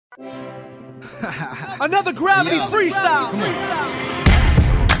Another gravity freestyle.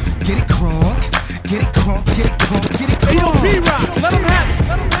 Get it crunk, get it crunk, get it crunk, get it crunk. Hey, yo, B-Rock, let him have it,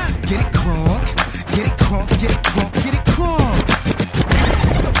 let him have it. Get it crunk, get it crunk, get it crunk, get it crunk.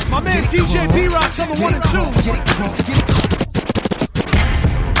 My man DJ B-Rock's on the 1 and 2. Get it crunk, get it crunk.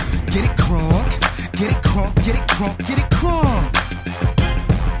 Get it crunk, get it crunk, get it crunk, get it crunk.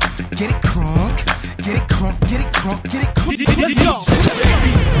 Get it crunk, get it crunk, get it crunk, get it crunk. Let's go.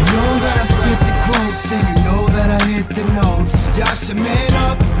 You know that I spit the quotes and you know that I hit the notes. Y'all should man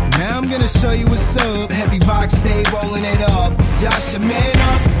up. Now I'm gonna show you what's up. Heavy rock, stay rolling it up. Y'all should man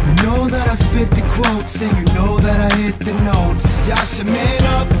up. You know that I spit the quotes and you know that I hit the notes. Y'all should man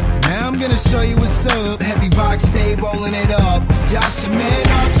up. Now I'm gonna show you what's up. Heavy rock, stay rolling it up. Y'all should man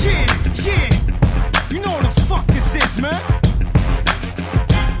up. Yeah. You know what the fuck this is, man.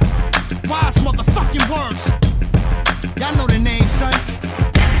 Wise motherfucking words. Y'all know the name, son.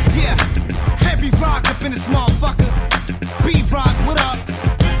 Yeah. Heavy rock up in this motherfucker. B-Rock, what up?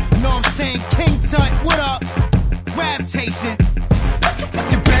 Know what I'm saying? King Tut, what up? Gravitation.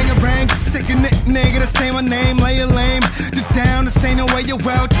 You bang a ring, sick a nigga to say my name, lay a lame. The down, this ain't no way you're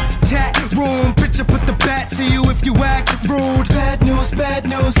well. Chat room, picture put the bat to you if you act rude. Bad news, bad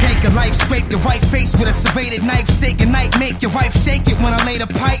news. Take a life, scrape your right face with a serrated knife. Say goodnight, make your wife shake it when I lay the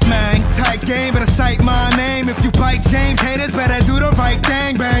pipe, man. Tight game, better cite my name. If you bite James, haters better do the right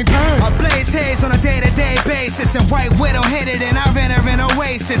thing, bang, bang. I blaze haze on a day-to-day basis. And White Widow hit it and I ran her in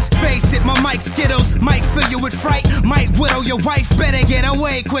Oasis. Face it, my mic skittles might fill you with fright. Might widow your wife, better get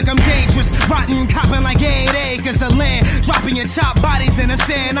away quick. I'm dangerous, rotten, copping like 8 acres of land. Dropping your chopped bodies in the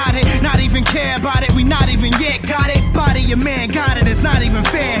sand. Not even care about it, we not even yet got it. Body your man got it, it's not even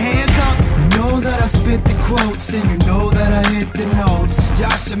fair, hands up. You know that I spit the quotes and you know that I hit the notes. Y'all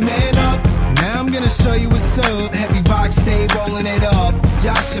should man up. Now I'm gonna show you what's up. Heavy rock, stay rolling it up.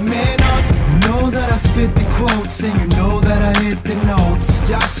 Y'all should man up. You know that I spit the quotes and you know that I hit the notes.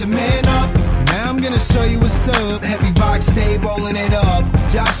 Y'all should man up. Now I'm gonna show you what's up. Heavy rock, stay rolling it up.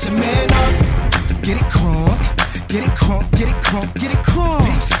 Y'all should man up. Get it crunk, get it crunk, get it crunk, get it crunk.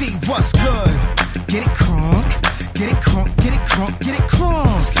 PC, what's good? Get it crunk, get it crunk, get it crunk, get it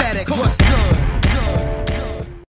crunk. Statik, what's good?